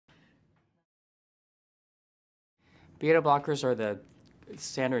Beta blockers are the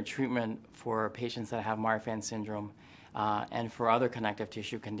standard treatment for patients that have Marfan syndrome and for other connective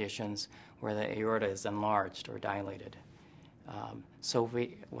tissue conditions where the aorta is enlarged or dilated. So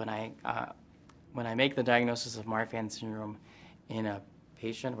when I make the diagnosis of Marfan syndrome in a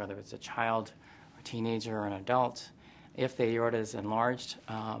patient, whether it's a child, a teenager, or an adult, if the aorta is enlarged,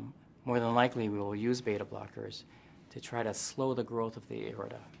 more than likely we will use beta blockers to try to slow the growth of the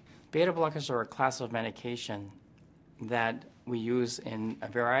aorta. Beta blockers are a class of medication that we use in a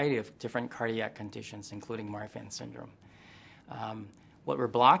variety of different cardiac conditions, including Marfan syndrome. What we're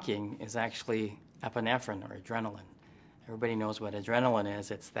blocking is actually epinephrine or adrenaline. Everybody knows what adrenaline is.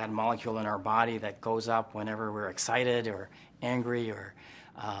 It's that molecule in our body that goes up whenever we're excited or angry or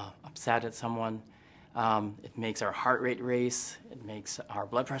upset at someone. It makes our heart rate race. It makes our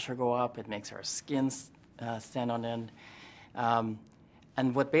blood pressure go up. It makes our skin stand on end.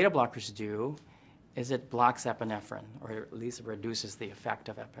 And what beta blockers do is it blocks epinephrine, or at least it reduces the effect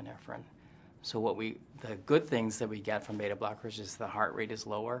of epinephrine. So the good things that we get from beta blockers is the heart rate is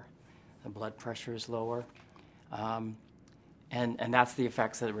lower, the blood pressure is lower, and that's the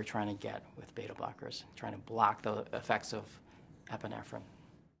effects that we're trying to get with beta blockers, trying to block the effects of epinephrine.